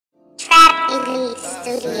Elite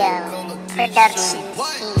Studio Production.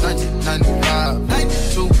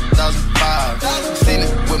 1995, 2005. Seen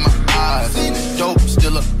it with my eyes. Dope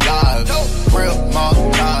still alive. Real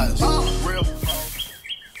montage.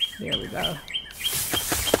 There we go.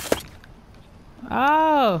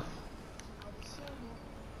 Oh.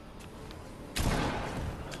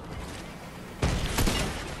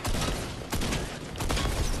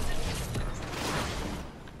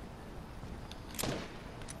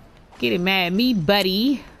 Getting mad at me,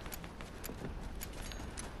 buddy.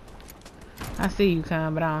 I see you,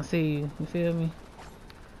 Con, but I don't see you. You feel me?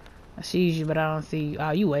 I see you, but I don't see you. Oh,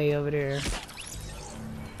 you way over there.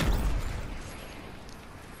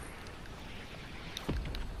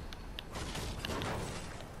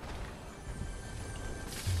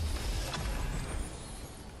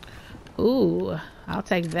 Ooh, I'll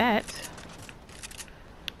take that.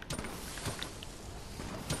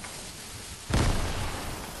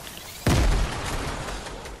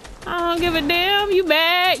 I don't give a damn. You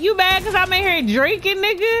mad? You mad because I'm in here drinking,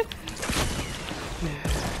 nigga?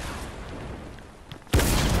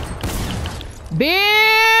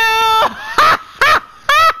 Bill!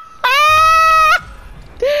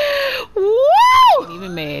 Woo! I ain't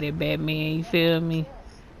even mad at Batman, you feel me?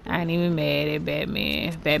 I ain't even mad at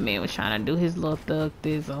Batman. Batman was trying to do his little thug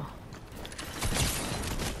thizzle.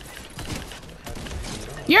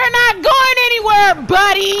 You're not going anywhere,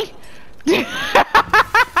 buddy!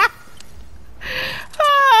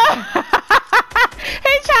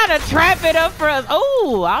 He's trying to trap it up for us.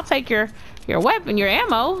 Oh, I'll take your weapon, your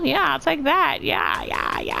ammo. Yeah, I'll take that.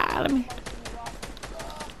 Yeah. Let me.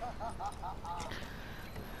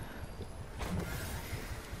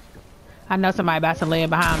 I know somebody about to land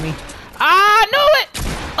behind me. I knew it.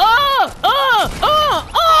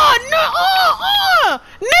 No.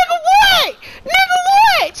 Nigga, what?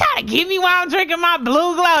 Trying to get me while I'm drinking my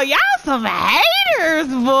blue glow. Y'all some haters,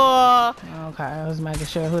 boy. Okay, I was making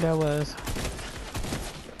sure who that was.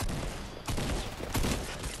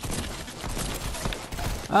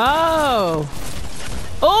 Oh,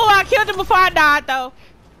 I killed him before I died, though.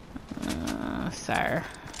 Sir.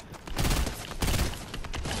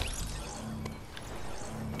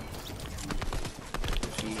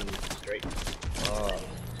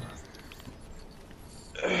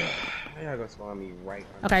 Y'all gonna spawn me right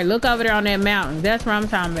on. Okay, look over there on that mountain. That's what I'm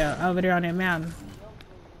talking about. Over there on that mountain.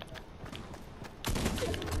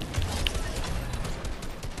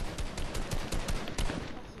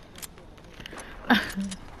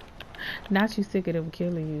 Not you sick of them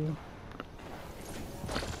killing you.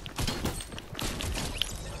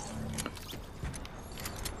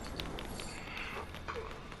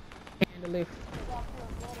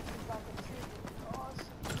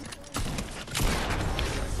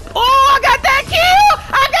 Oh, I got that kill!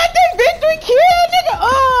 I got that victory kill, nigga!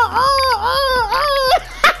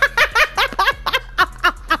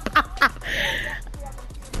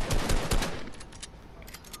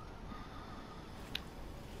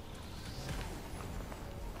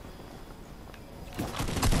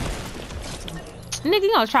 Nigga,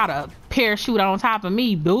 you gonna try to parachute on top of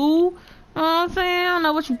me, dude? You know what I'm saying? I don't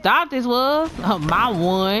know what you thought this was. My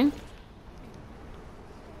one.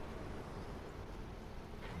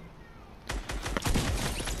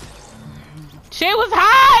 Shit was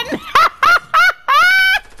hot.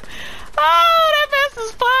 Oh, that mess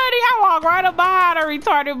is funny. I walked right up behind her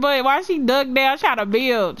retarded butt while she ducked down, trying to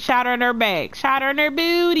build. Shot her in her back. Shot her in her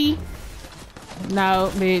booty. No,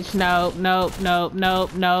 bitch. Nope.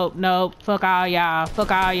 Fuck all y'all.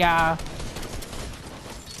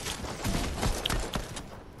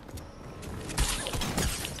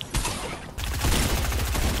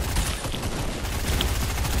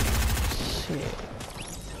 Shit.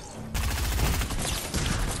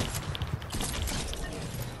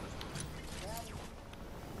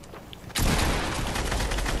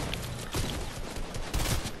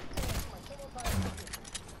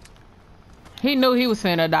 He knew he was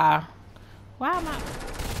finna die. Why am I?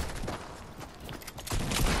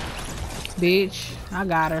 Bitch, I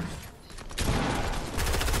got her.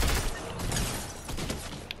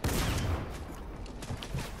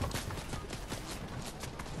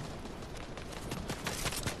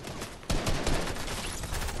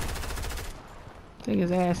 I think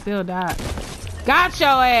his ass still died. Got your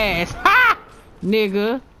ass! Ha!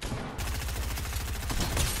 Nigga.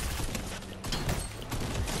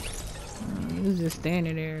 He was just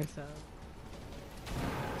standing there, so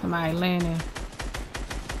somebody landing.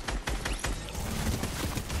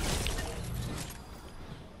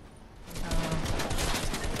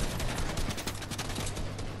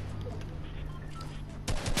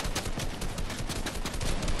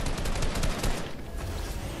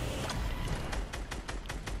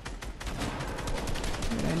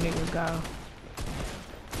 that nigga go.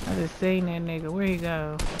 I just seen that nigga. Where he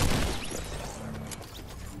go?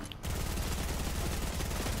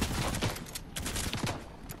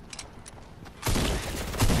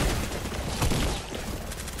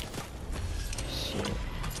 Shit.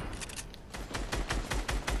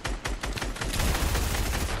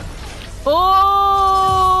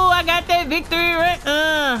 Oh, I got that victory right.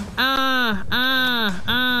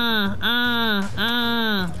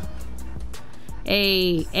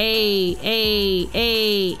 Hey, hey, hey,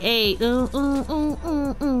 hey, hey,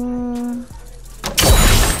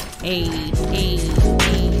 hey, hey.